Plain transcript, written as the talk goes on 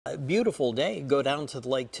A beautiful day. Go down to the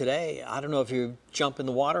lake today. I don't know if you jump in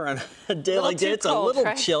the water on a day like that. It's cold, a little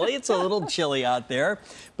right? chilly. It's a little chilly out there,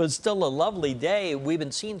 but still a lovely day. We've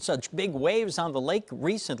been seeing such big waves on the lake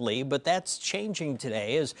recently, but that's changing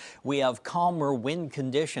today as we have calmer wind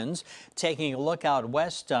conditions. Taking a look out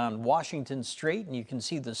west on Washington Street, and you can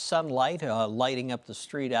see the sunlight lighting up the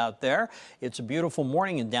street out there. It's a beautiful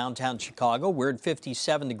morning in downtown Chicago. We're at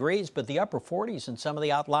 57 degrees, but the upper 40s in some of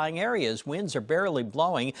the outlying areas. Winds are barely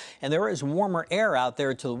blowing, and there is warmer air out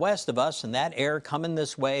there to the west of us, and that air coming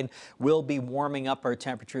this way and will be warming up our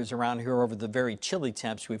temperatures around here over the very chilly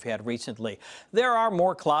temps we've had recently. There are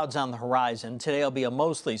more clouds on the horizon. Today will be a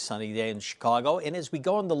mostly sunny day in Chicago, and as we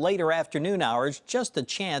go in the later afternoon hours, just a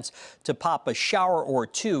chance to pop a shower or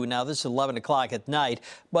two. Now, this is 11 o'clock at night,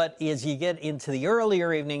 but as you get into the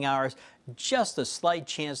earlier evening hours, just a slight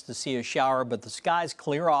chance to see a shower, but the skies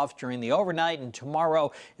clear off during the overnight, and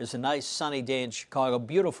tomorrow is a nice sunny day in Chicago.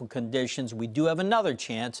 Beautiful conditions. We do have another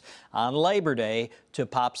chance on Labor Day to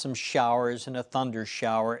pop some showers and a thunder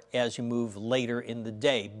shower as you move later in the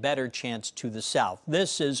day. Better chance to the south.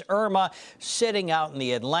 This is Irma sitting out in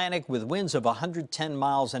the Atlantic with winds of 110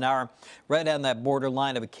 miles an hour, right on that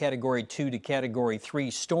borderline of a Category 2 to Category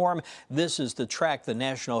 3 storm. This is the track the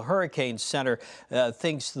National Hurricane Center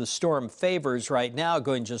thinks the storm favors right now,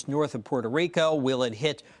 going just north of Puerto Rico. Will it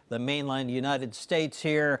hit the mainland United States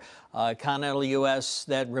here, continental U.S.?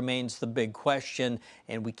 That remains the big question,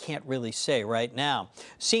 and we can't really say right now.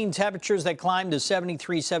 Seeing temperatures that climbed to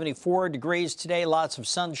 73, 74 degrees today. Lots of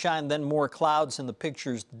sunshine, then more clouds in the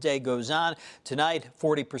pictures the day goes on. Tonight,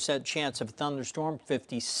 40% chance of a thunderstorm,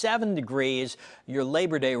 57 degrees. Your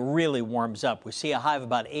Labor Day really warms up. We see a high of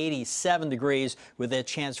about 87 degrees with that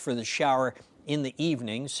chance for the shower in the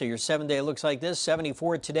evening. So your 7-day looks like this: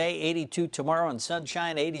 74 today, 82 tomorrow, and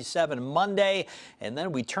sunshine, 87 Monday. And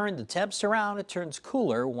then we turn the temps around. It turns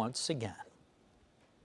cooler once again.